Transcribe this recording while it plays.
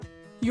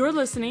You're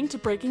listening to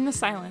Breaking the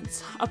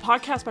Silence, a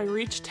podcast by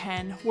Reach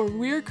 10, where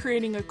we're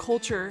creating a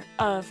culture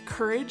of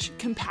courage,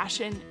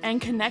 compassion, and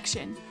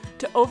connection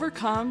to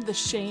overcome the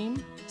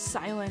shame,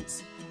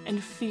 silence,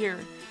 and fear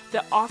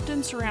that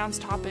often surrounds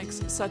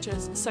topics such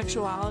as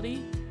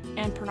sexuality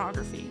and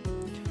pornography.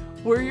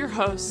 We're your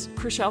hosts,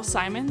 Chriselle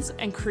Simons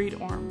and Creed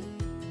Orm.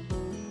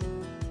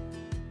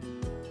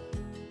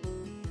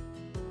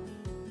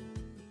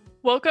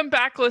 Welcome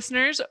back,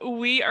 listeners.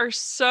 We are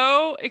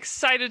so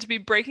excited to be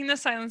breaking the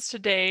silence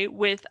today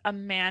with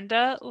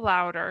Amanda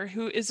Louder,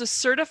 who is a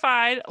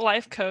certified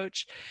life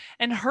coach,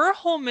 and her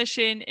whole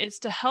mission is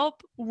to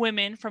help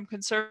women from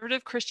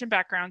conservative Christian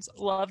backgrounds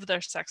love their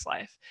sex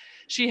life.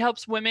 She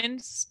helps women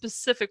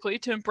specifically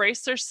to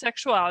embrace their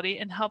sexuality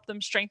and help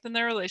them strengthen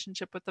their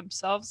relationship with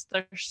themselves,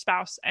 their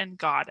spouse, and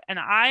God. And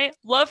I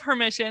love her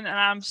mission, and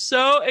I'm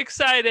so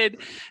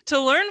excited to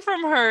learn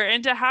from her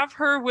and to have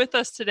her with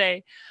us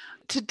today.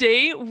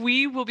 Today,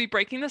 we will be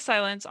breaking the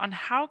silence on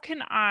how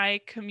can I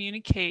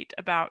communicate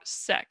about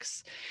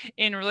sex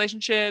in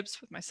relationships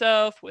with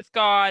myself, with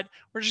God.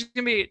 We're just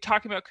going to be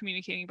talking about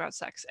communicating about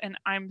sex. And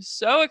I'm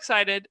so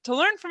excited to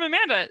learn from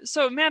Amanda.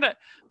 So Amanda,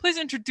 please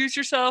introduce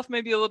yourself,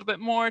 maybe a little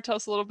bit more, tell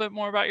us a little bit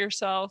more about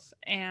yourself,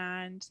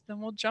 and then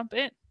we'll jump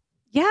in.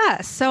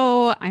 Yeah,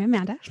 so I'm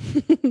Amanda.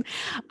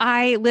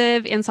 I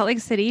live in Salt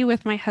Lake City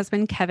with my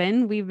husband,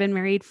 Kevin. We've been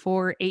married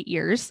for 8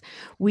 years.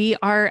 We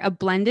are a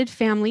blended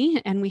family,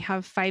 and we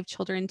have 5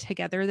 children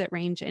together that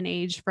range in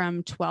age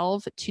from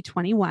 12 to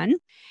 21.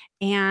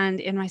 And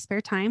in my spare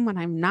time, when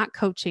I'm not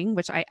coaching,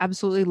 which I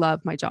absolutely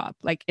love my job,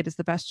 like it is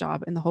the best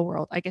job in the whole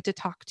world, I get to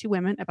talk to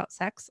women about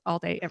sex all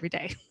day, every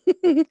day.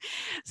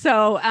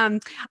 So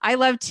I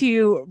love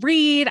to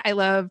read. I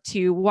love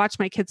to watch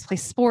my kids play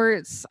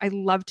sports. I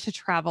love to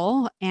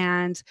travel.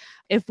 And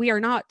if we are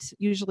not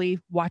usually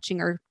watching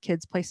our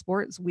kids play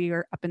sports, we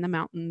are up in the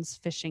mountains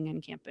fishing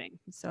and camping.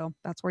 So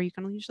that's where you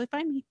can usually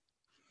find me.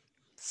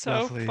 So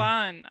Lovely.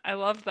 fun. I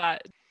love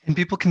that. And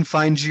people can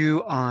find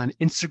you on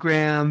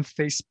Instagram,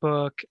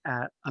 Facebook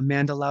at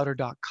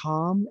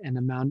amandalouder.com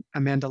and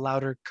Amanda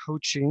Louder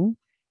Coaching.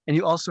 And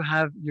you also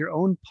have your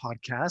own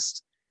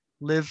podcast,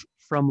 Live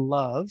from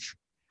Love,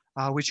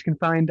 which you can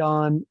find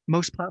on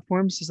most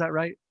platforms. Is that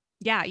right?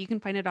 Yeah, you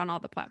can find it on all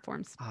the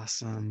platforms.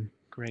 Awesome.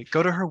 Great.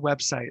 Go to her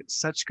website.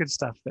 Such good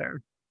stuff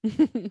there.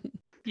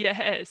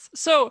 Yes.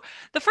 So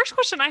the first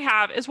question I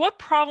have is, what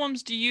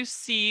problems do you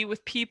see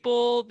with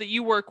people that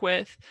you work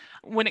with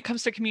when it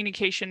comes to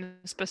communication,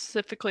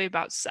 specifically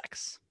about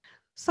sex?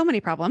 So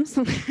many problems.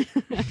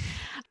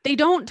 They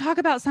don't talk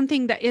about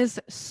something that is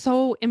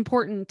so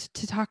important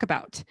to talk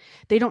about.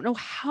 They don't know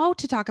how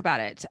to talk about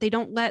it. They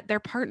don't let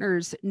their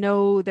partners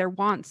know their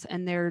wants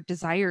and their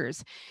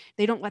desires.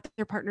 They don't let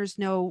their partners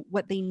know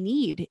what they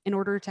need in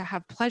order to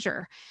have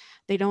pleasure.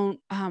 They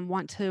don't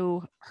want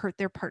to hurt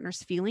their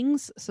partner's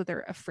feelings, so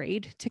they're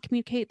afraid to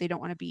communicate. They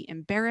don't want to be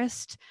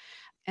embarrassed.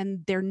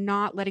 And they're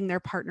not letting their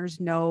partners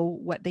know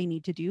what they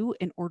need to do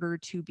in order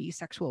to be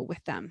sexual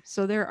with them.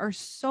 So there are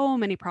so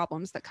many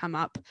problems that come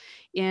up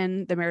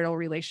in the marital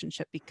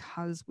relationship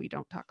because we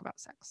don't talk about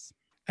sex.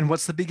 And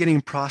what's the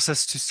beginning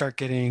process to start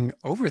getting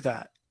over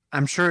that?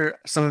 I'm sure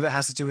some of it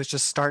has to do with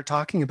just start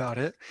talking about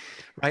it,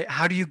 right?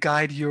 How do you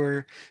guide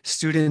your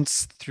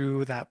students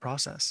through that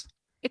process?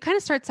 It kind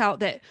of starts out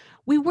that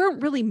we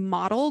weren't really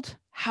modeled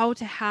how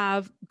to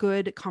have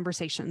good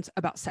conversations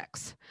about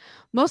sex.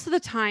 Most of the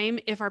time,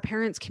 if our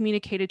parents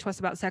communicated to us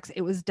about sex,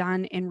 it was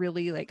done in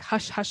really like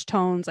hush hush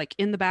tones, like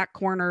in the back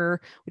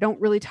corner. We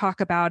don't really talk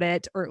about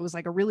it, or it was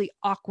like a really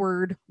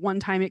awkward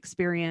one-time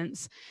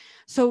experience.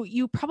 So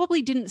you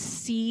probably didn't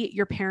see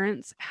your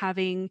parents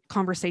having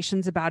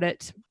conversations about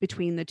it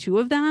between the two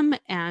of them.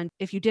 And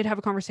if you did have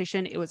a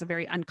conversation, it was a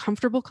very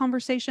uncomfortable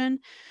conversation.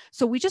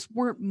 So we just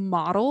weren't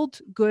modeled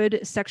good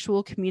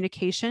sexual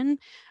communication.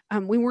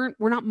 We're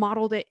not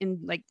modeled it in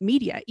like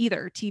media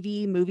either,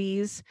 TV,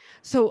 movies.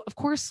 So of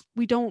course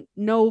we don't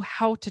know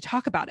how to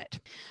talk about it.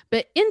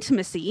 But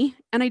intimacy,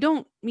 and I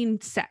don't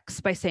mean sex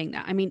by saying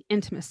that, I mean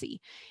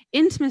intimacy.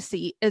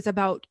 Intimacy is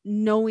about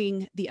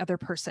knowing the other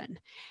person,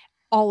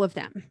 all of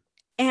them,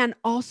 and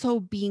also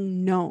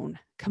being known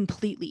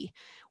completely,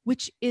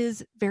 which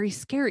is very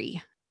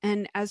scary.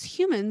 And as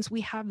humans,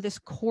 we have this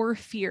core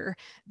fear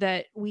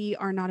that we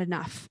are not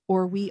enough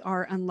or we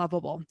are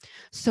unlovable.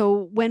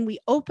 So when we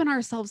open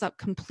ourselves up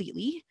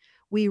completely,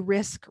 we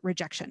risk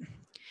rejection.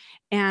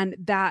 And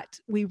that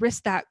we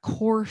risk that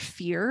core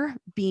fear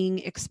being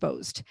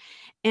exposed.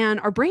 And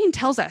our brain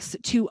tells us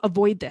to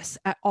avoid this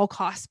at all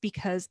costs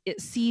because it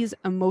sees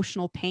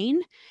emotional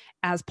pain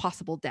as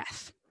possible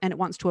death, and it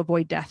wants to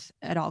avoid death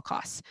at all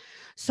costs.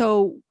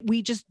 So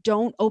we just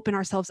don't open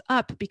ourselves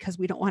up because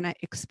we don't want to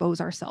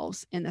expose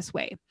ourselves in this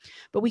way.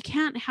 But we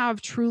can't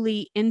have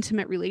truly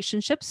intimate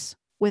relationships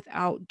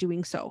without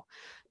doing so.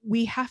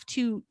 We have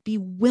to be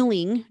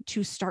willing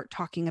to start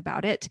talking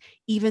about it,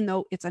 even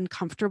though it's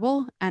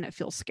uncomfortable and it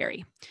feels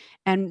scary.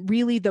 And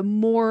really, the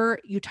more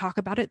you talk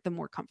about it, the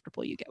more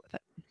comfortable you get with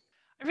it.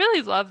 I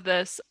really love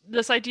this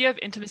idea of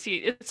intimacy.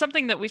 It's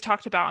something that we've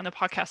talked about on the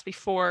podcast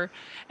before.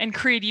 And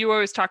Creed, you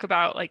always talk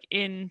about like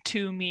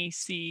into me,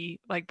 see,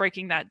 like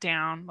breaking that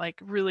down, like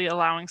really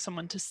allowing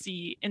someone to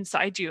see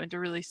inside you and to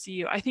really see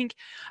you. I think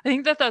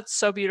that that's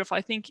so beautiful.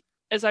 I think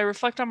as I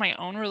reflect on my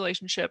own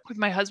relationship with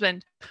my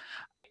husband,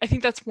 I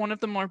think that's one of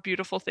the more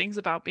beautiful things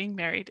about being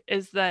married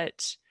is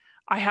that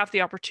I have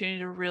the opportunity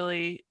to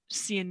really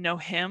see and know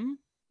him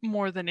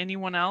more than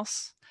anyone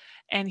else.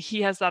 And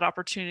he has that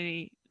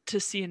opportunity to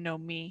see and know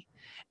me.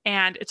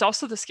 And it's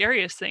also the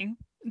scariest thing,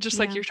 just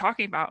like Yeah. you're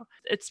talking about.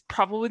 It's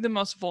probably the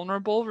most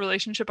vulnerable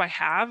relationship I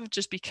have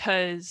just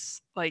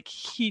because like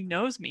he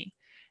knows me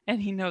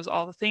and he knows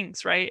all the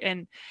things, right?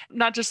 And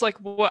not just like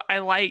what I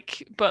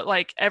like, but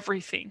like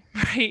everything,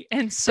 right?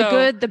 And so The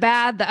good, the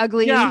bad, the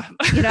ugly, yeah,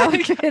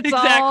 it's exactly.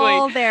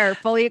 all there,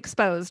 fully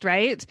exposed,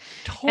 right?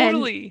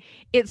 Totally.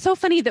 It's so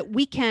funny that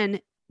we can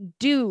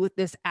do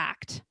this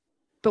act,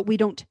 but we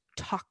don't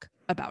talk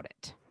about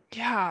it.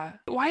 Yeah.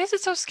 Why is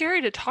it so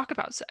scary to talk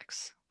about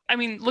sex? I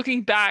mean,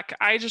 looking back,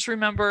 I just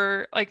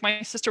remember like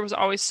my sister was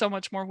always so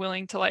much more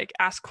willing to like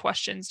ask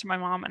questions to my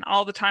mom. And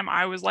all the time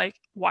I was like,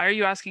 why are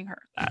you asking her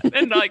that?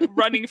 And like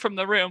running from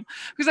the room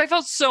because I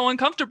felt so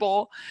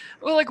uncomfortable.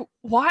 Well, like,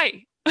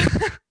 why?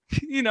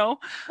 You know?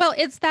 Well,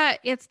 it's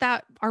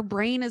that our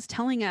brain is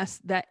telling us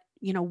that,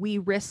 we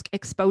risk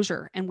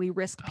exposure and we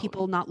risk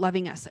people not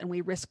loving us and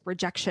we risk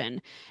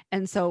rejection.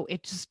 And so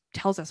it just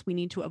tells us we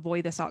need to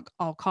avoid this at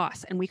all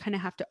costs. And we kind of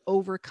have to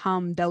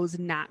overcome those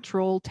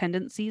natural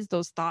tendencies,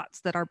 those thoughts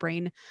that our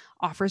brain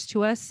offers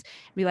to us.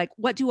 Be like,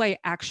 what do I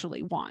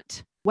actually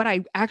want? What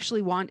I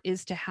actually want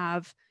is to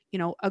have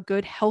a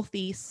good,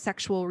 healthy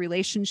sexual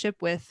relationship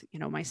with,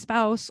 my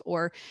spouse,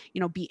 or,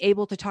 be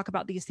able to talk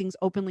about these things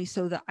openly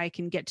so that I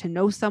can get to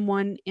know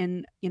someone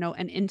in,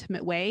 an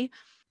intimate way.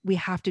 We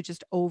have to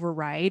just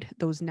override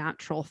those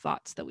natural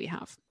thoughts that we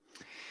have.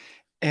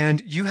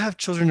 And you have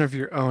children of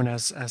your own,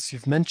 as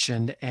you've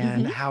mentioned,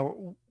 and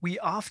how we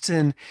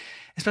often,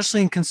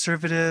 especially in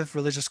conservative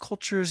religious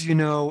cultures,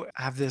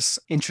 have this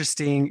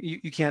interesting,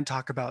 you can't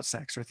talk about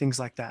sex or things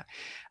like that.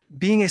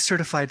 Being a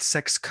certified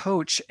sex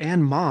coach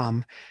and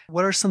mom,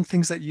 what are some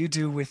things that you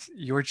do with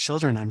your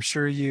children? I'm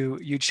sure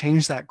you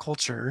change that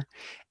culture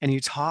and you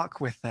talk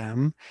with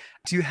them.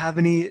 Do you have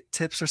any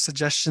tips or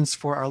suggestions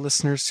for our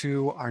listeners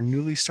who are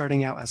newly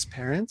starting out as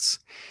parents,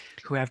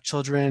 who have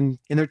children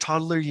in their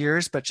toddler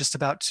years, but just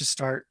about to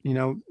start,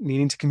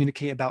 needing to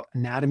communicate about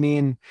anatomy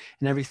and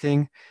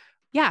everything?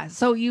 Yeah.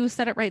 So you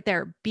said it right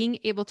there. Being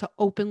able to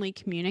openly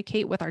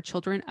communicate with our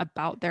children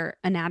about their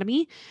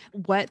anatomy,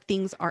 what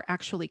things are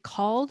actually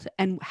called,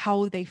 and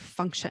how they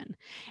function.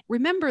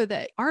 Remember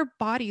that our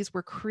bodies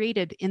were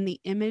created in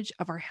the image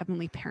of our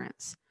heavenly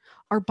parents.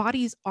 Our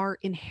bodies are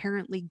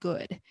inherently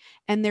good,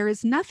 and there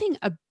is nothing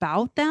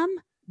about them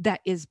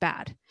that is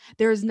bad.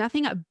 There is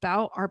nothing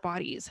about our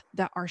bodies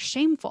that are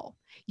shameful.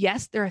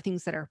 Yes, there are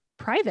things that are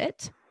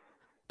private,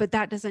 but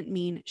that doesn't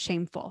mean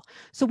shameful.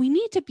 So we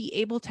need to be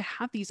able to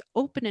have these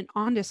open and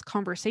honest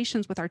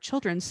conversations with our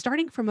children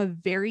starting from a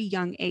very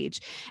young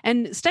age.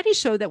 And studies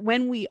show that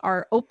when we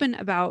are open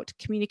about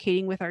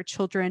communicating with our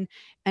children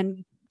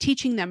and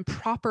teaching them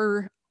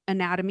proper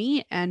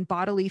anatomy and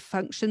bodily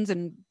functions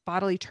and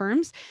bodily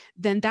terms,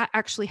 then that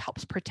actually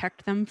helps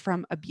protect them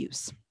from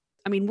abuse.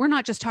 I mean, we're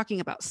not just talking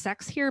about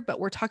sex here, but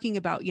we're talking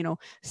about,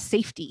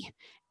 safety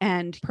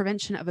and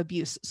prevention of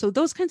abuse. So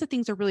those kinds of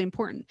things are really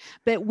important.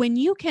 But when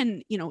you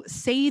can,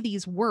 say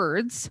these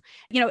words,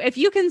 if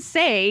you can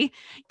say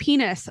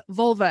penis,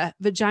 vulva,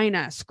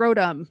 vagina,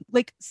 scrotum,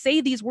 like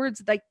say these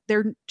words like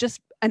they're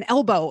just an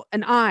elbow,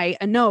 an eye,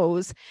 a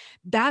nose,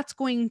 that's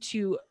going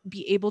to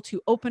be able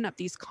to open up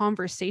these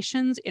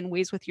conversations in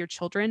ways with your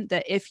children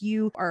that if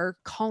you are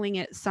calling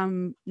it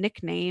some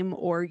nickname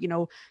or,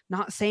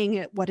 not saying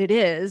it what it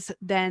is,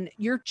 then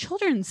your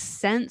children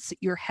sense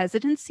your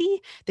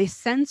hesitancy. They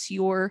sense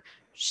your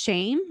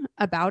shame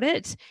about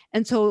it.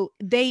 And so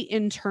they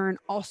in turn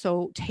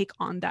also take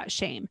on that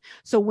shame.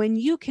 So when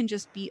you can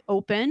just be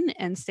open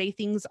and say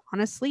things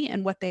honestly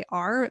and what they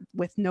are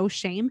with no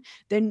shame,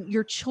 then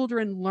your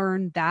children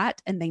learn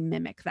that and they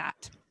mimic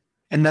that.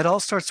 And that all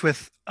starts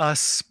with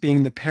us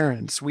being the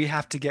parents. We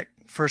have to get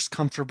first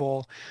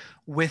comfortable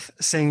with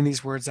saying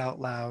these words out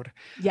loud.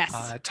 Yes.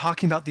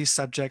 Talking about these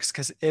subjects,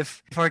 because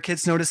if our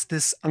kids notice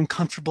this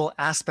uncomfortable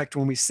aspect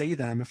when we say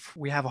them, if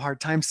we have a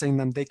hard time saying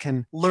them, they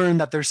can learn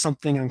that there's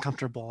something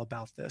uncomfortable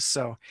about this.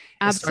 So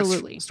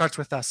absolutely it starts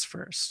with us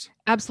first.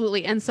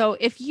 Absolutely. And so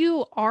if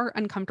you are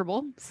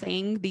uncomfortable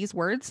saying these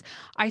words,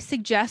 I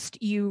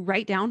suggest you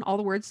write down all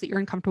the words that you're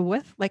uncomfortable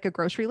with, like a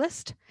grocery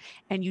list,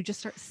 and you just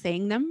start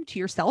saying them to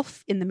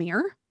yourself in the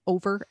mirror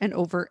over and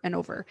over and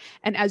over.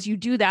 And as you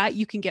do that,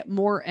 you can get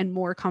more and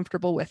more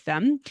comfortable with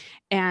them.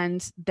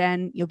 And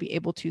then you'll be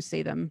able to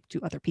say them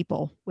to other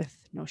people with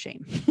no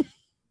shame.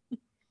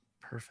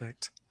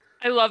 Perfect.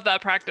 I love that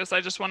practice.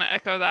 I just want to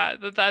echo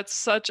that's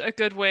such a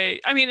good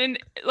way. I mean, and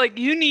like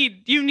you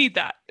need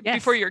that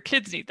before your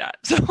kids need that.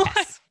 So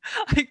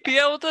like be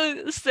able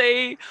to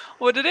say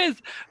what it is,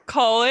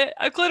 call it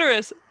a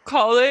clitoris,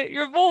 call it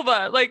your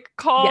vulva. Like,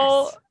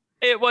 call Yes.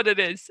 it what it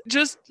is.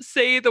 Just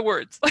say the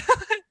words.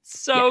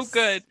 So Yes.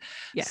 good.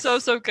 Yes.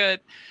 So good.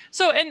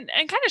 So, and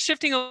kind of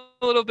shifting a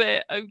little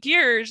bit of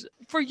gears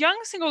for young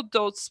single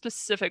adults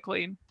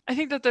specifically, I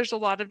think that there's a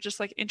lot of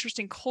just like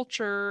interesting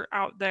culture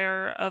out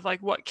there of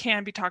like what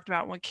can be talked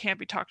about, what can't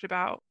be talked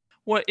about,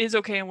 what is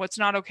okay and what's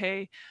not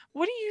okay.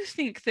 What do you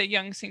think that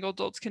young single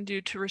adults can do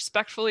to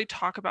respectfully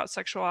talk about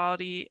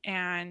sexuality,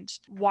 and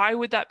why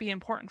would that be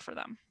important for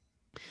them?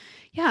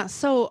 Yeah,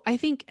 so I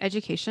think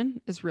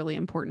education is really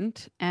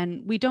important,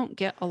 and we don't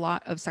get a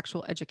lot of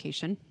sexual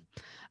education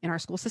in our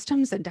school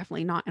systems and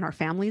definitely not in our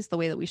families the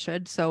way that we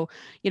should. So,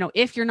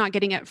 if you're not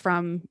getting it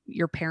from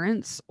your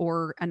parents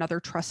or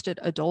another trusted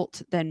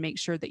adult, then make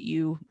sure that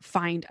you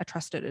find a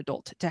trusted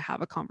adult to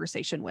have a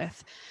conversation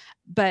with.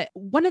 But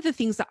one of the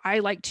things that I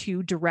like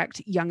to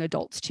direct young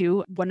adults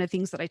to, one of the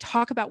things that I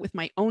talk about with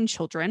my own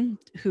children,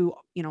 who,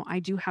 I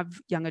do have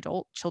young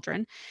adult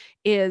children,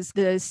 is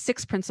the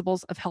 6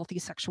 principles of healthy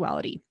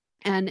sexuality.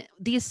 And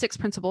these 6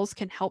 principles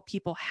can help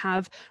people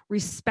have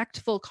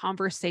respectful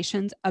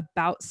conversations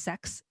about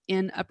sex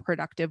in a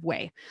productive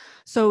way.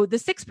 So, the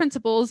 6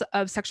 principles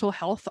of sexual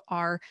health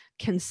are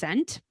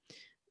consent,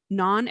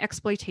 non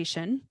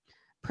exploitation,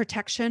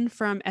 protection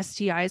from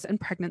STIs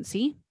and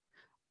pregnancy,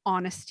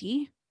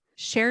 honesty,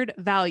 shared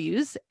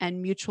values,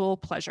 and mutual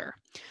pleasure.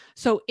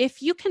 So,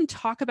 if you can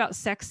talk about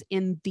sex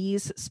in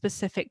these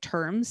specific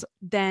terms,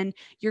 then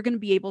you're going to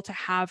be able to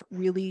have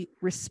really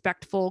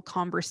respectful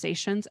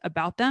conversations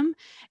about them,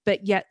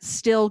 but yet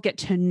still get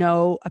to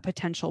know a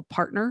potential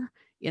partner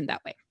in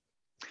that way.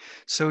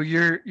 So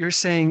you're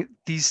saying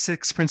these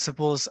 6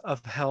 principles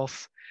of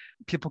health,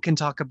 people can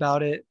talk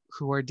about it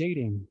who are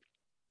dating,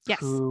 Yes.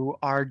 who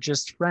are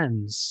just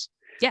friends.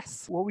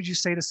 Yes. What would you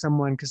say to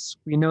someone, because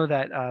we know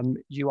that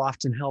you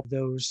often help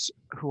those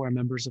who are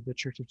members of the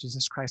Church of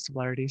Jesus Christ of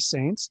Latter-day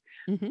Saints.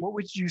 Mhm. What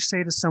would you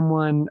say to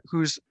someone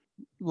who's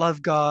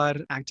love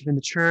God, active in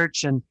the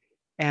church, and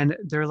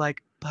they're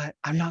like, but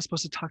I'm not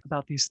supposed to talk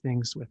about these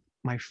things with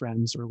my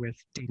friends or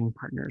with dating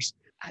partners?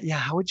 Yeah,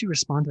 how would you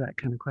respond to that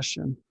kind of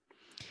question?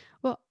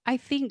 Well, I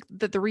think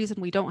that the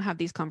reason we don't have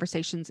these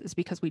conversations is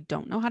because we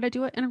don't know how to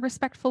do it in a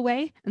respectful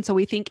way. And so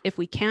we think if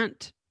we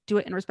can't do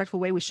it in a respectful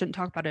way, we shouldn't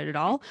talk about it at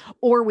all.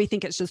 Or we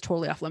think it's just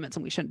totally off limits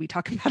and we shouldn't be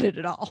talking about it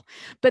at all.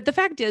 But the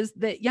fact is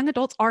that young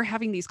adults are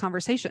having these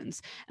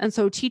conversations. And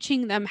so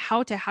teaching them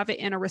how to have it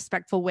in a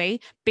respectful way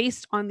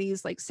based on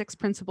these like 6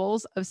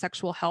 principles of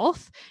sexual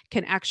health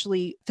can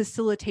actually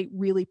facilitate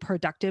really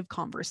productive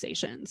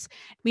conversations.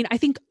 I mean, I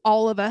think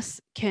all of us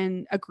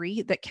can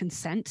agree that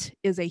consent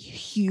is a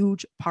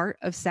huge part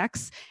of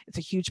sex. It's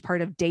a huge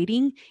part of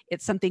dating.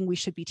 It's something we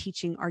should be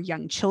teaching our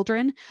young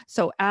children.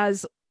 So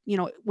as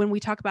when we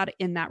talk about it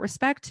in that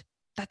respect,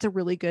 that's a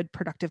really good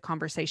productive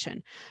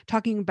conversation.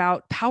 Talking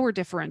about power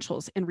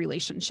differentials in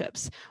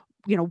relationships.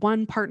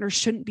 One partner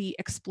shouldn't be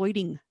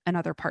exploiting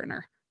another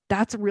partner.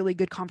 That's a really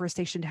good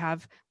conversation to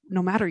have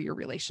no matter your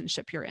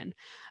relationship you're in.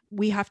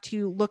 We have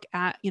to look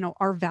at,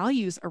 our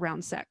values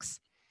around sex.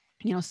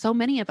 So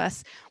many of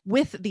us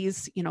with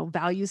these,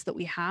 values that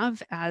we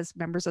have as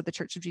members of the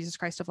Church of Jesus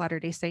Christ of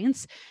Latter-day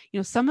Saints,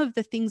 some of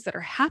the things that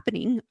are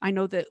happening, I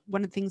know that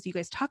one of the things you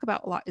guys talk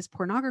about a lot is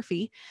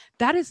pornography.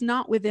 That is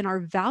not within our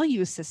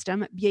value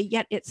system,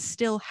 yet it's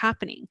still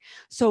happening.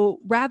 So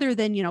rather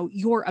than,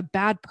 you're a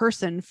bad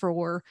person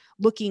for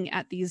looking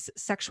at these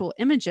sexual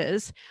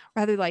images,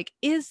 rather like,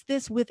 is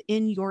this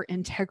within your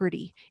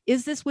integrity?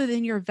 Is this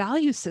within your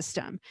value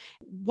system?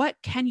 What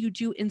can you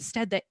do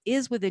instead that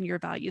is within your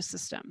value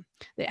system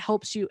that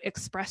helps you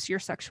express your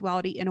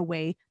sexuality in a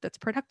way that's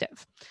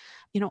productive?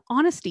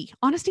 Honesty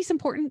is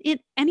important in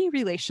any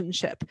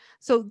relationship.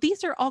 So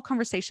these are all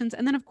conversations.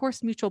 And then of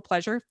course, mutual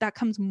pleasure, that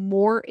comes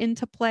more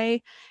into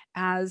play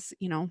as,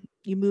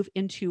 you move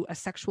into a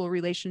sexual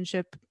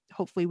relationship,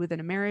 hopefully within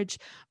a marriage.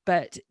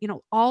 But,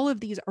 all of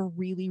these are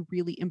really,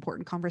 really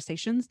important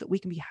conversations that we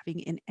can be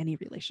having in any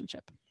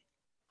relationship.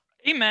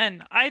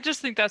 Amen. I just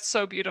think that's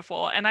so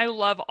beautiful. And I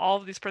love all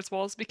of these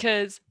principles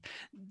because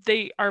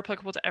they are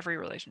applicable to every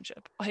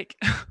relationship. Like,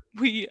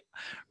 we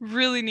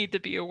really need to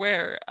be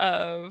aware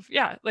of,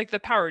 like the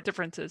power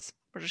differences.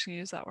 We're just going to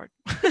use that word.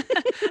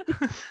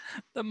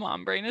 The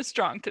mom brain is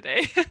strong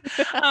today.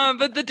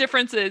 But the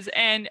differences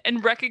and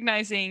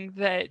recognizing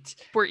that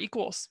we're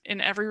equals in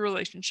every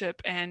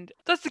relationship. And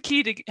that's the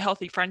key to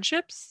healthy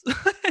friendships.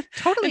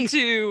 Totally.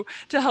 to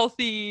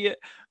healthy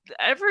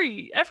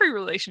every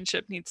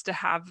relationship needs to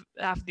have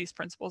these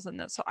principles in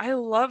this. So I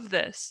love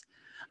this.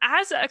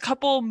 As a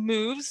couple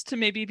moves to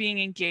maybe being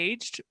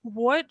engaged,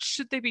 what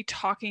should they be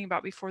talking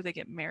about before they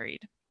get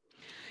married?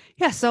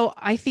 Yeah, so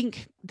I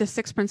think the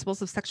 6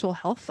 principles of sexual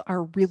health are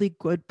a really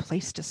good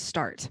place to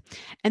start.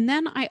 And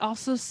then I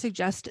also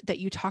suggest that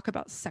you talk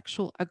about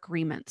sexual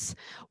agreements,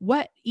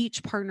 what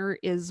each partner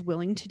is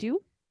willing to do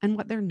and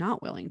what they're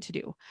not willing to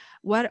do?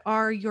 What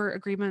are your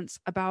agreements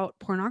about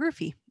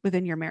pornography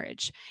within your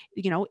marriage?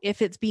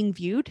 If it's being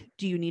viewed,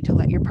 do you need to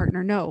let your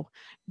partner know?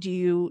 Do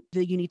you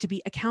need to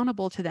be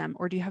accountable to them,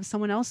 or do you have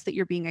someone else that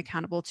you're being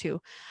accountable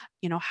to?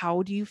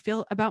 How do you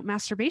feel about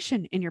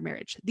masturbation in your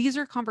marriage? These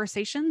are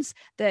conversations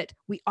that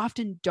we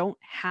often don't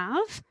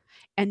have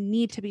and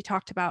need to be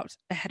talked about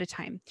ahead of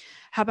time.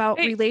 How about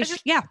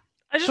Yeah.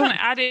 I just want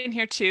to add in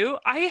here too.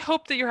 I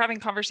hope that you're having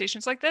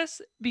conversations like this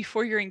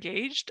before you're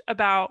engaged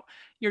about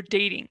your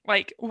dating.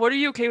 Like, what are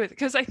you okay with?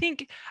 Because I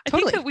think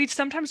that we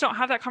sometimes don't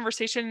have that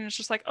conversation, and it's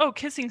just like, oh,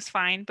 kissing's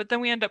fine, but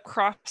then we end up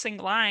crossing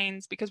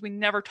lines because we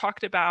never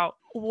talked about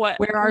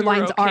where our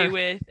lines are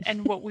with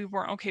and what we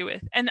weren't okay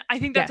with. And I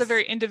think that's a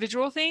very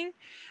individual thing,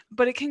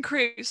 but it can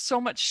create so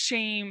much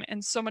shame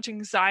and so much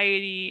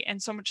anxiety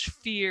and so much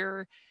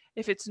fear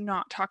if it's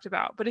not talked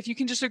about. But if you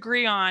can just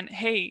agree on,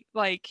 hey,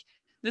 like,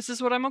 this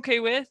is what I'm okay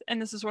with,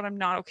 and this is what I'm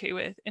not okay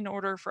with, in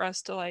order for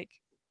us to like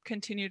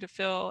continue to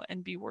feel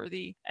and be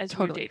worthy as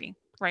we're dating,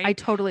 right? I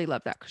totally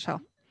love that,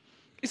 Chriselle.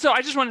 So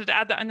I just wanted to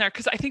add that in there,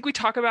 because I think we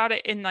talk about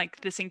it in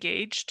like this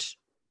engaged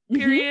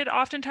period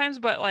oftentimes,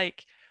 but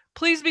like,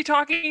 please be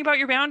talking about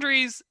your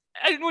boundaries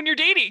when you're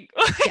dating.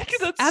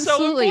 That's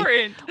absolutely so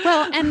important.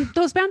 Well, and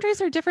those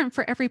boundaries are different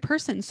for every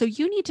person. So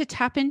you need to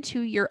tap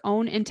into your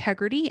own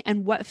integrity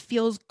and what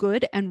feels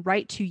good and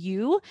right to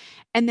you,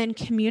 and then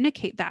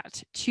communicate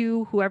that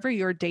to whoever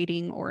you're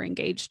dating or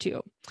engaged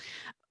to.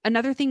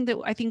 Another thing that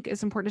I think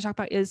is important to talk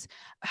about is,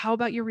 how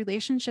about your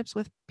relationships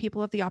with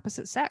people of the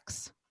opposite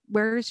sex?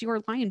 Where's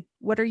your line?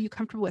 What are you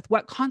comfortable with?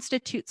 What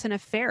constitutes an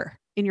affair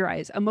in your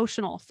eyes?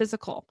 Emotional,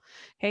 physical.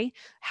 Okay.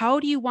 How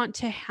do you want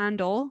to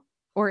handle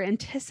or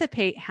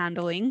anticipate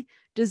handling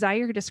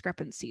desire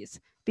discrepancies?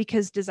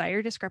 Because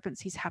desire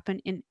discrepancies happen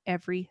in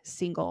every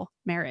single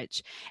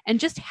marriage.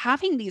 And just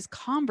having these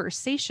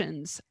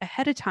conversations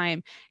ahead of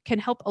time can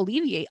help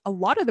alleviate a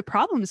lot of the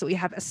problems that we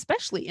have,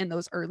 especially in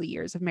those early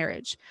years of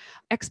marriage.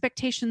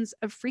 Expectations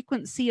of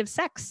frequency of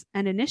sex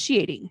and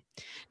initiating.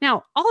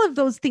 Now, all of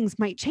those things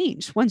might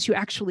change once you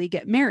actually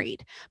get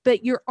married,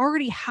 but you're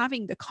already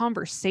having the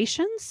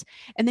conversations,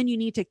 and then you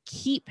need to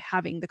keep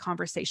having the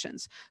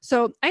conversations.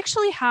 So I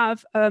actually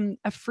have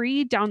a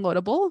free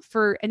downloadable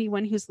for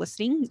anyone who's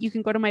listening. You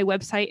can go to my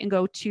website and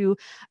go to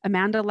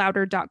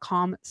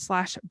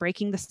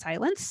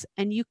amandalauder.com/breakingthesilence,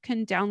 and you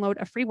can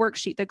download a free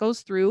worksheet that goes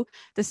through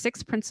the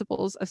 6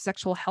 principles of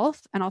sexual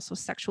health and also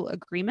sexual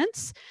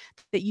agreements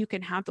that you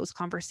can have those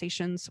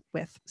conversations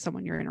with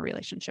someone you're in a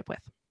relationship with.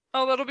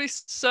 Oh, that'll be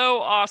so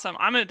awesome.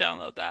 I'm going to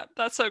download that.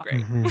 That's so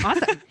great.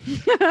 Awesome.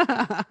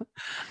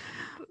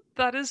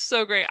 That is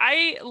so great.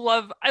 I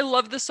love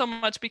this so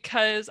much,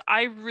 because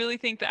I really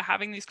think that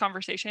having these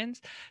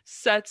conversations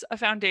sets a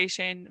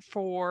foundation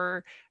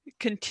for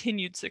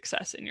continued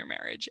success in your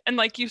marriage. And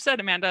like you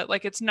said, Amanda,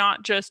 like, it's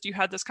not just you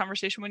had this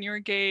conversation when you're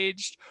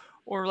engaged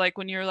or like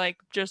when you're like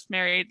just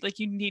married. Like,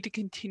 you need to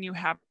continue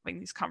having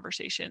these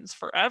conversations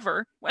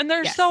forever. And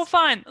they're so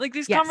fun. Like,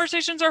 these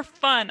conversations are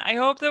fun. I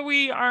hope that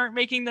we aren't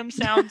making them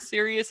sound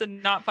serious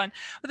and not fun,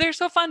 but they're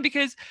so fun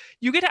because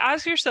you get to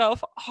ask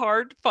yourself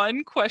hard,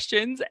 fun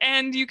questions,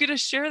 and you get to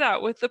share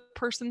that with the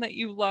person that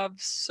you love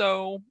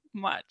so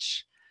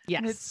much. Yes.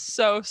 And it's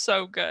so,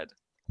 so good.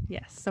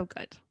 Yes. So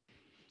good.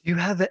 Do you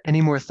have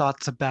any more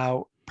thoughts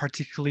about,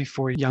 particularly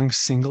for young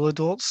single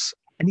adults,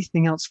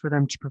 anything else for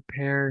them to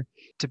prepare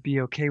to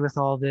be okay with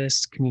all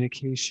this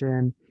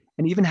communication,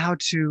 and even how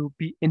to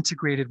be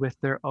integrated with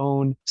their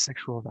own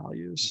sexual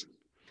values?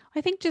 I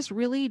think just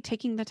really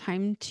taking the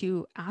time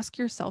to ask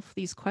yourself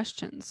these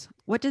questions.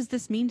 What does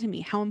this mean to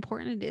me? How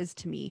important it is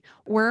to me?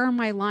 Where are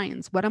my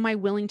lines? What am I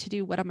willing to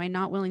do? What am I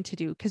not willing to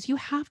do? Because you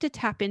have to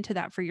tap into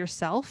that for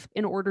yourself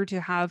in order to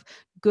have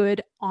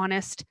good,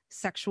 honest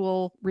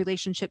sexual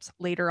relationships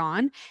later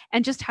on,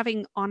 and just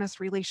having honest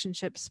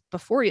relationships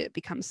before it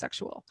becomes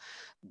sexual.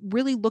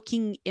 Really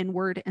looking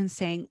inward and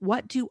saying,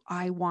 what do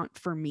I want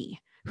for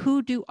me?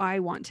 Who do I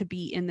want to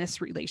be in this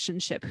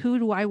relationship? Who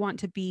do I want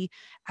to be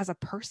as a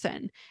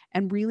person?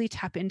 And really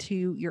tap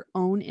into your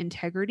own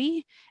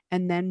integrity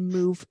and then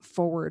move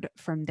forward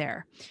from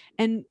there.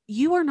 And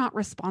you are not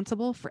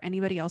responsible for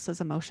anybody else's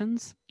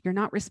emotions. You're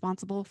not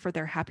responsible for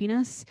their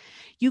happiness.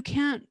 You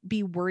can't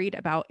be worried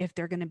about if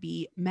they're going to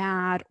be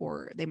mad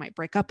or they might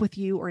break up with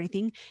you or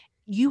anything.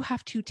 You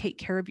have to take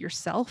care of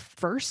yourself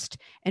first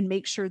and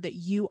make sure that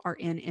you are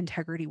in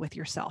integrity with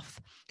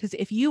yourself. Because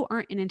if you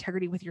aren't in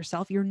integrity with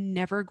yourself, you're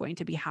never going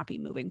to be happy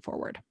moving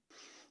forward.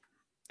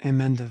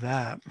 Amen to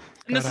that.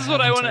 And this is what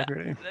I want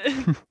to,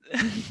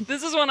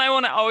 this is one I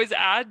want to always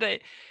add,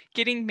 that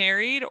getting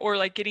married or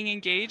like getting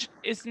engaged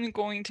isn't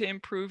going to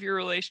improve your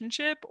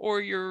relationship or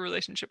your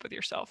relationship with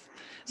yourself.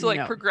 So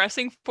like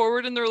progressing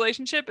forward in the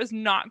relationship is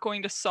not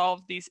going to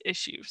solve these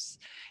issues.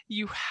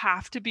 You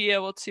have to be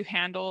able to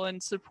handle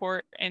and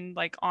support and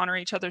like honor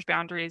each other's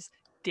boundaries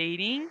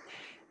dating,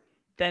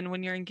 then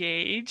when you're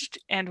engaged,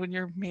 and when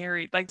you're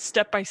married, like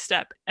step by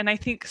step. And I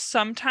think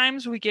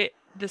sometimes we get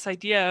this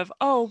idea of,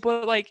 oh,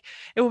 but like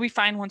it will be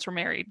fine once we're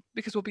married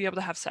because we'll be able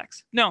to have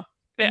sex. No,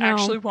 it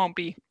actually won't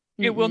be.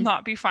 It will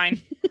not be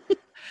fine.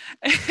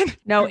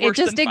 No, You're it worse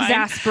just than fine.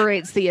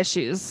 exasperates the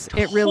issues.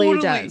 It really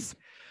Totally. does.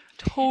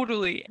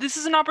 Totally. This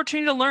is an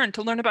opportunity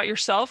to learn about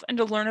yourself and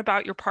to learn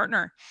about your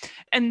partner.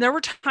 And there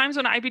were times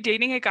when I'd be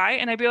dating a guy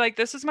and I'd be like,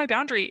 this is my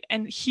boundary.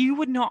 And he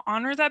would not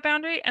honor that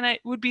boundary. And I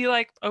would be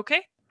like,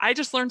 okay, I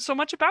just learned so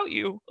much about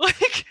you.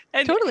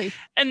 Totally.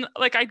 And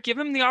like, I'd give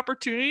him the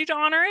opportunity to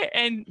honor it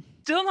and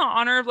still not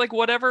honor like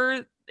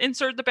whatever,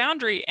 insert the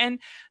boundary. And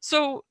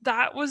so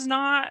that was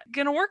not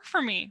going to work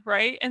for me.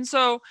 Right. And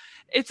so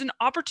it's an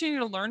opportunity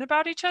to learn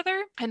about each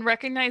other and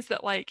recognize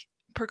that like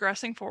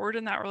progressing forward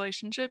in that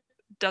relationship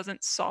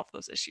doesn't solve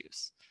those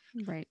issues.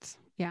 Right.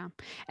 Yeah.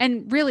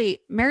 And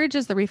really, marriage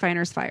is the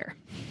refiner's fire.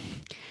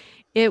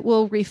 It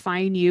will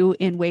refine you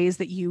in ways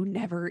that you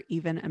never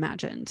even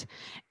imagined.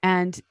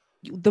 And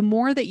the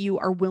more that you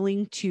are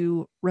willing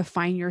to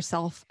refine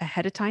yourself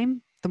ahead of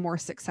time, the more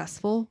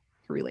successful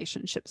the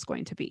relationship's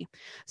going to be.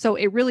 So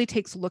it really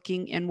takes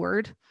looking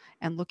inward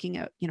and looking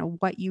at,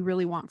 what you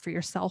really want for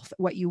yourself,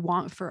 what you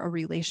want for a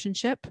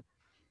relationship,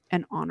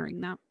 and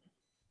honoring that.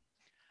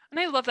 And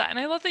I love that. And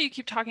I love that you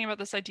keep talking about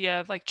this idea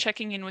of like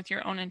checking in with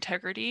your own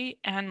integrity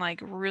and like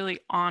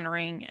really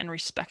honoring and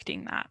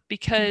respecting that,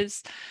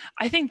 because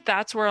I think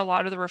that's where a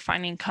lot of the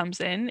refining comes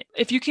in.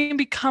 If you can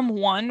become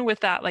one with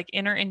that like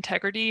inner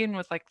integrity and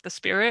with like the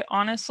spirit,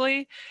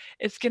 honestly,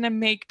 it's going to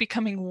make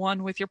becoming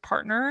one with your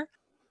partner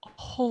a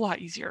whole lot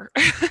easier.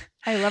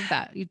 I love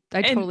that.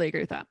 I totally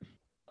agree with that.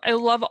 I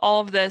love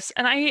all of this.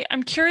 And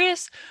I'm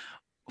curious,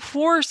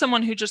 for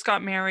someone who just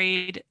got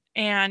married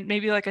and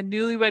maybe like a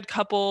newlywed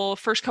couple,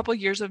 first couple of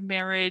years of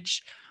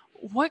marriage,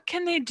 what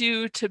can they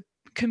do to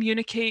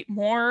communicate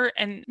more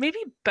and maybe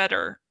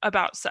better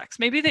about sex?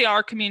 Maybe they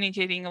are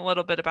communicating a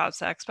little bit about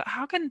sex, but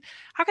how can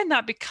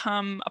that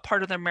become a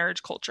part of their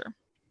marriage culture?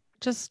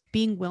 Just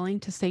being willing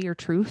to say your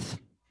truth,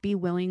 be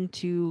willing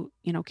to,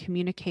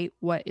 communicate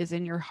what is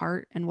in your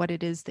heart and what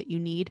it is that you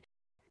need.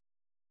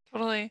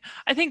 Totally.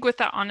 I think with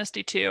that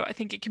honesty too, I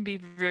think it can be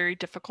very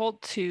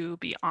difficult to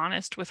be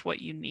honest with what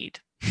you need.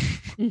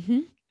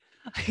 Mm-hmm.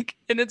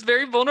 And it's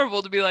very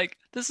vulnerable to be like,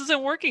 this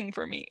isn't working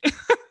for me.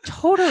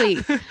 Totally.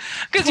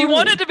 Because you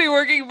want it to be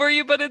working for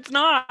you, but it's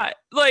not.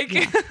 Like,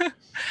 yeah.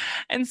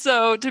 And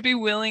so to be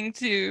willing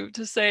to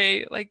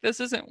say, like, this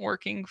isn't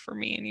working for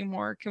me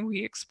anymore. Can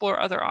we explore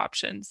other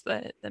options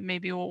that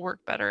maybe will work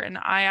better? And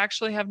I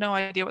actually have no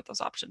idea what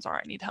those options are.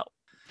 I need help.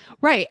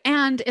 Right.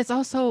 And it's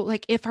also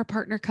like if our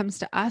partner comes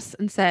to us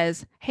and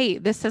says, hey,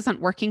 this isn't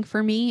working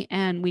for me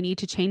and we need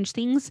to change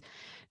things,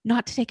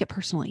 not to take it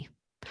personally.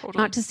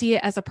 Totally. Not to see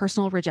it as a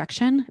personal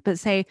rejection, but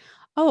say,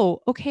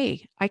 oh,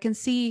 okay, I can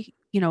see,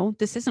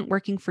 this isn't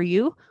working for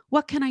you.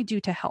 What can I do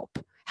to help?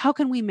 How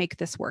can we make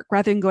this work?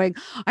 Rather than going,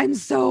 I'm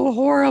so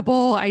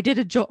horrible. I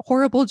did a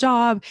horrible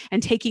job,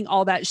 and taking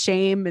all that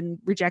shame and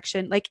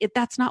rejection. Like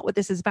that's not what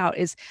this is about.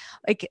 Is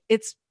like,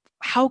 it's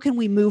how can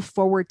we move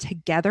forward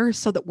together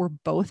so that we're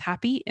both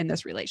happy in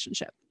this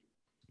relationship?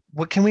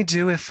 What can we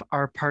do if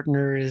our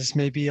partner is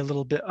maybe a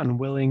little bit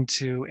unwilling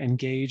to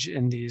engage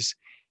in these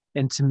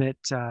intimate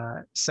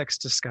sex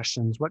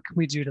discussions? What can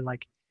we do to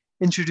like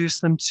introduce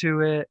them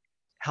to it,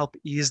 help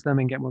ease them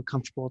and get more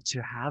comfortable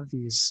to have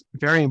these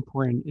very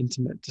important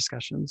intimate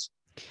discussions?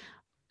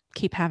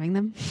 Keep having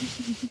them,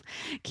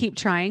 keep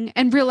trying,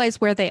 and realize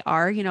where they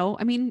are.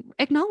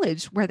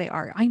 Acknowledge where they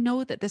are. I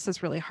know that this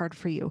is really hard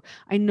for you.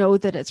 I know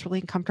that it's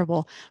really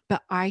uncomfortable,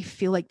 but I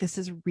feel like this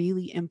is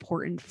really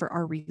important for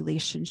our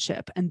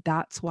relationship. And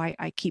that's why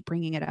I keep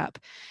bringing it up.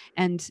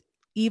 And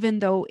even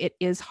though it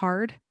is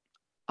hard,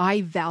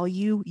 I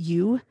value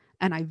you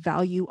and I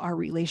value our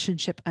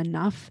relationship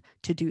enough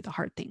to do the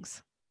hard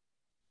things.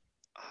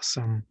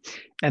 Awesome.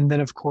 And then,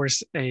 of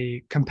course,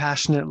 a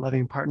compassionate,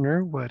 loving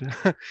partner would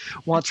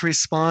want to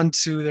respond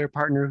to their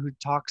partner who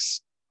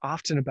talks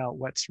often about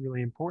what's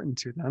really important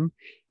to them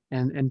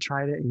and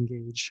try to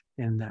engage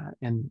in that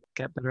and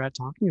get better at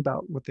talking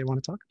about what they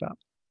want to talk about.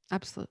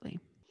 Absolutely.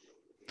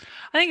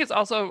 I think it's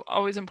also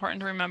always important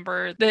to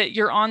remember that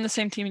you're on the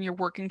same team and you're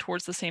working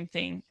towards the same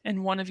thing.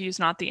 And one of you is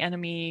not the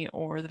enemy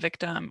or the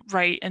victim,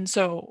 right? And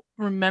so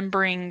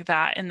remembering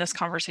that in this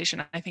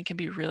conversation, I think can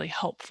be really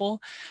helpful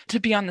to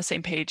be on the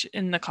same page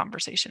in the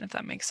conversation, if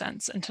that makes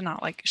sense, and to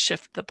not like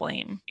shift the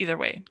blame either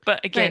way.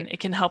 But again,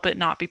 It can help it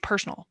not be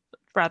personal,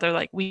 rather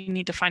like we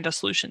need to find a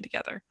solution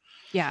together.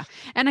 Yeah.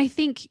 And I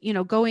think,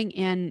 going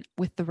in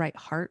with the right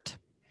heart,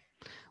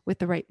 with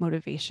the right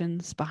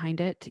motivations behind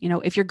it.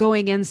 If you're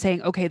going in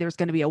saying, okay, there's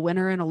going to be a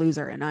winner and a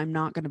loser, and I'm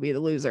not going to be the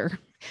loser,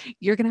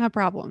 you're going to have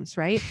problems,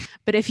 right?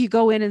 But if you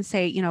go in and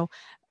say,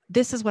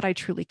 this is what I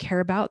truly care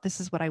about. This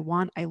is what I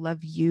want. I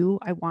love you.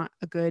 I want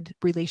a good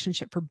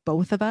relationship for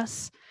both of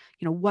us.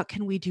 What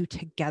can we do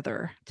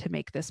together to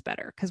make this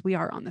better? Because we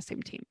are on the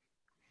same team.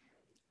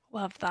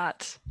 Love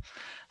that.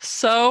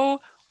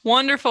 So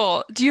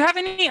wonderful. Do you have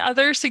any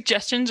other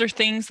suggestions or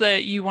things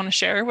that you want to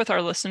share with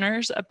our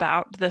listeners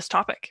about this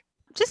topic?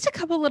 Just a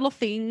couple little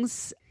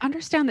things.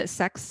 Understand that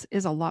sex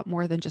is a lot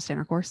more than just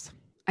intercourse.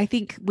 I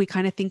think we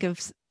kind of think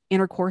of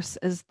intercourse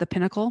as the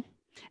pinnacle.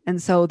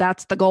 And so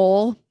that's the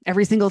goal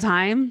every single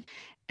time.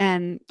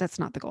 And that's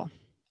not the goal.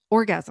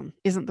 Orgasm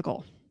isn't the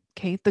goal.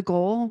 Okay. The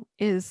goal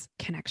is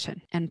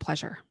connection and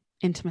pleasure,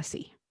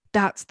 intimacy.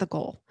 That's the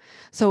goal.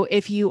 So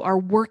if you are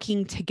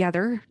working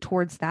together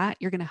towards that,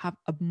 you're going to have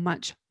a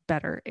much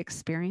better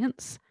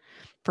experience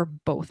for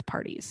both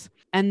parties.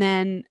 And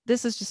then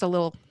this is just a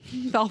little,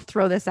 I'll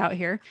throw this out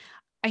here.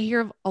 I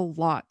hear of a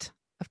lot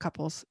of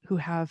couples who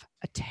have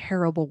a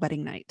terrible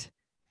wedding night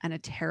and a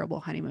terrible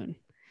honeymoon.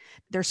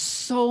 There's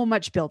so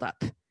much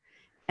buildup.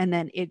 And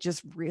then it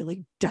just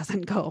really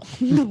doesn't go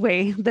the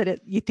way that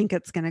you think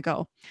it's going to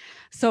go.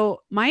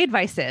 So my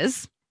advice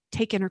is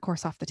take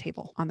intercourse off the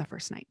table on the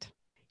first night.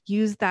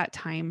 Use that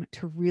time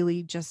to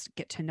really just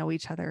get to know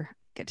each other,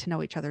 get to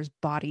know each other's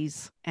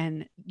bodies,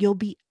 and you'll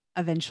be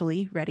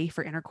eventually ready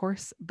for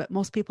intercourse. But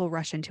most people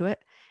rush into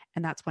it,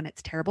 and that's when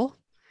it's terrible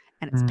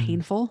and it's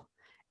painful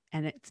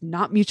and it's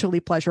not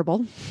mutually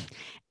pleasurable.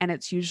 And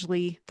it's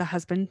usually the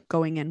husband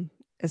going in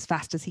as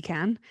fast as he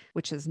can,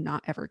 which is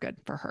not ever good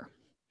for her.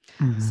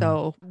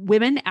 So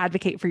women,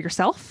 advocate for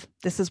yourself.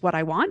 This is what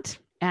I want.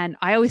 And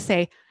I always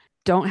say,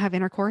 don't have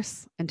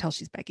intercourse until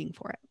she's begging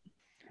for it.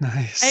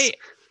 Nice.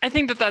 I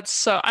think I'm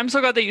so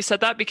glad that you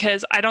said that,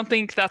 because I don't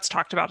think that's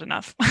talked about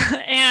enough.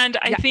 And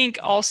I think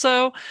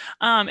also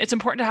it's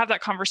important to have that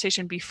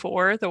conversation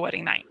before the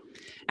wedding night.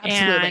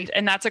 Absolutely.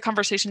 And that's a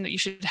conversation that you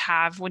should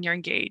have when you're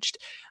engaged.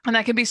 And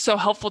that can be so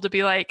helpful to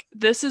be like,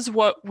 this is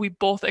what we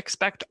both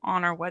expect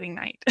on our wedding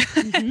night.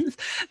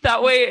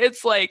 That way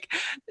it's like,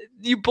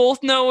 you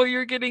both know what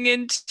you're getting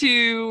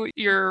into.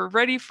 You're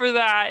ready for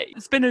that.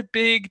 It's been a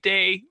big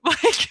day.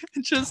 Like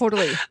just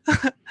totally.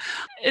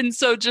 And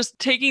so just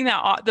taking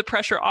the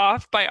pressure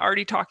off by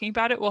already talking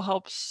about it will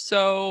help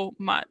so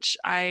much.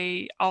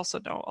 I also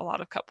know a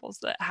lot of couples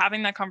that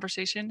having that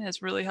conversation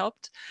has really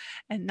helped,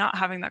 and not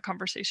having that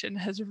conversation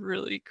has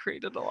really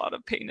created a lot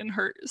of pain and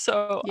hurt.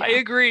 So I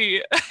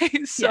agree. I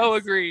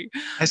agree.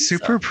 I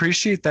super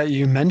appreciate that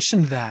you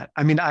mentioned that.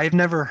 I mean, I've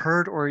never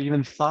heard or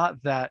even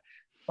thought that,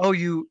 oh,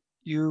 you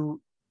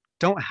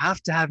don't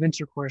have to have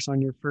intercourse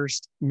on your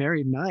first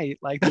married night.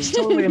 Like that's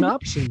totally an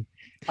option.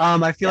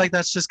 I feel like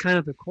that's just kind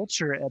of the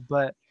culture,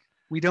 but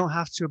we don't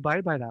have to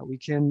abide by that. We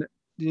can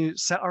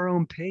set our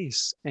own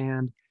pace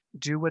and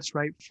do what's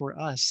right for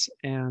us.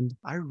 And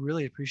I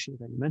really appreciate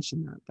that you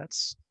mentioned that.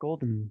 That's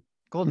golden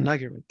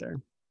nugget right there.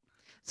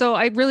 So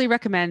I really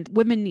recommend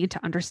women need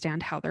to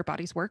understand how their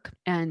bodies work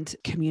and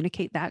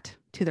communicate that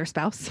to their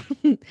spouse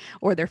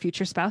or their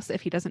future spouse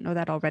if he doesn't know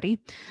that already.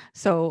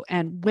 So,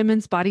 and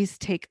women's bodies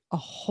take a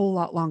whole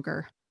lot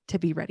longer to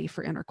be ready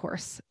for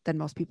intercourse than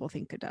most people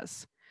think it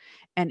does.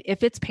 And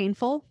if it's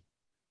painful,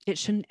 it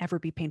shouldn't ever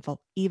be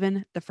painful,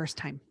 even the first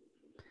time.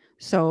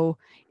 So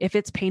if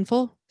it's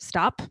painful,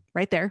 stop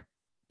right there,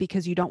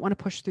 because you don't want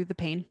to push through the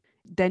pain.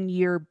 Then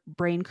your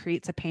brain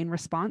creates a pain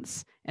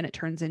response and it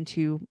turns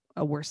into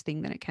a worse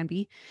thing than it can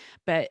be.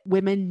 But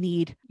women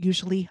need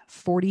usually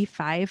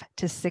 45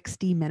 to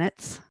 60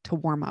 minutes to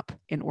warm up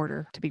in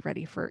order to be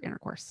ready for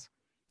intercourse,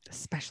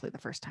 especially the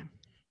first time.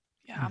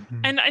 Yeah.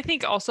 And I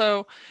think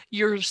also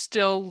you're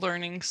still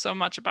learning so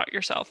much about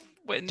yourself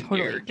when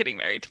you're getting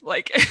married.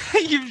 Like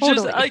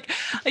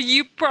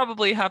you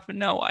probably have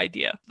no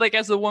idea. Like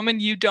as a woman,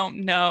 you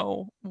don't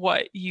know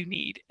what you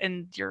need,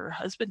 and your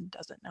husband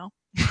doesn't know.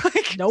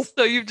 Nope.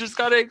 So you've just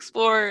got to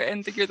explore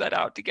and figure that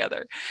out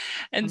together.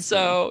 And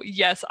so,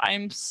 yes,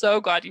 I'm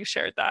so glad you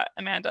shared that,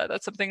 Amanda.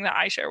 That's something that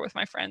I share with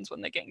my friends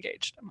when they get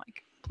engaged. I'm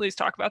like, please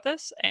talk about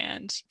this,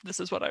 and this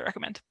is what I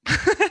recommend.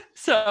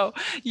 So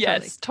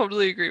yes,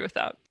 totally agree with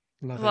that.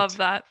 Love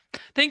that.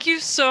 Thank you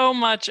so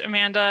much,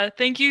 Amanda.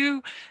 Thank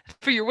you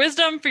for your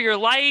wisdom, for your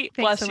light.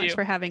 Thanks so much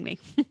for having me.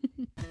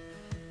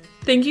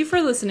 Thank you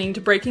for listening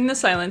to Breaking the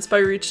Silence by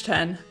Reach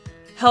 10.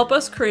 Help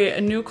us create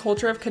a new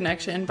culture of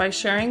connection by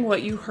sharing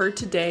what you heard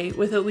today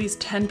with at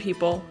least 10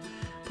 people.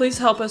 Please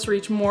help us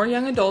reach more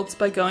young adults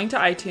by going to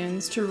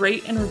iTunes to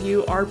rate and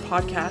review our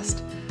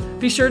podcast.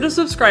 Be sure to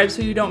subscribe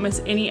so you don't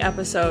miss any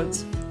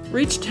episodes.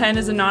 Reach 10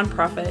 is a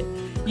nonprofit.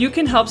 You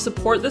can help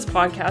support this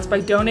podcast by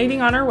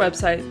donating on our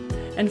website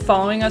and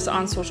following us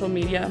on social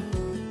media.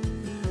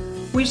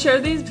 We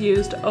share these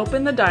views to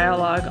open the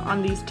dialogue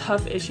on these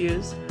tough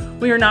issues.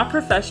 We are not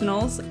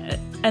professionals,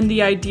 and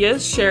the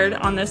ideas shared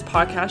on this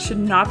podcast should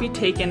not be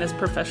taken as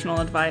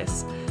professional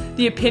advice.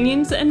 The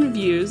opinions and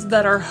views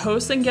that our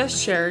hosts and guests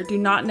share do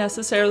not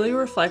necessarily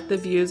reflect the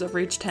views of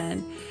Reach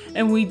 10,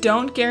 and we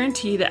don't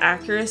guarantee the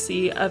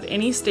accuracy of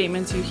any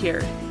statements you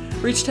hear.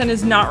 Reach 10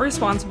 is not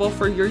responsible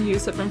for your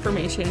use of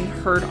information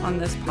heard on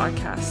this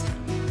podcast.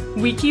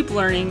 We keep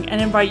learning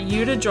and invite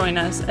you to join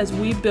us as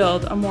we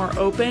build a more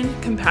open,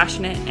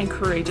 compassionate, and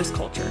courageous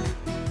culture.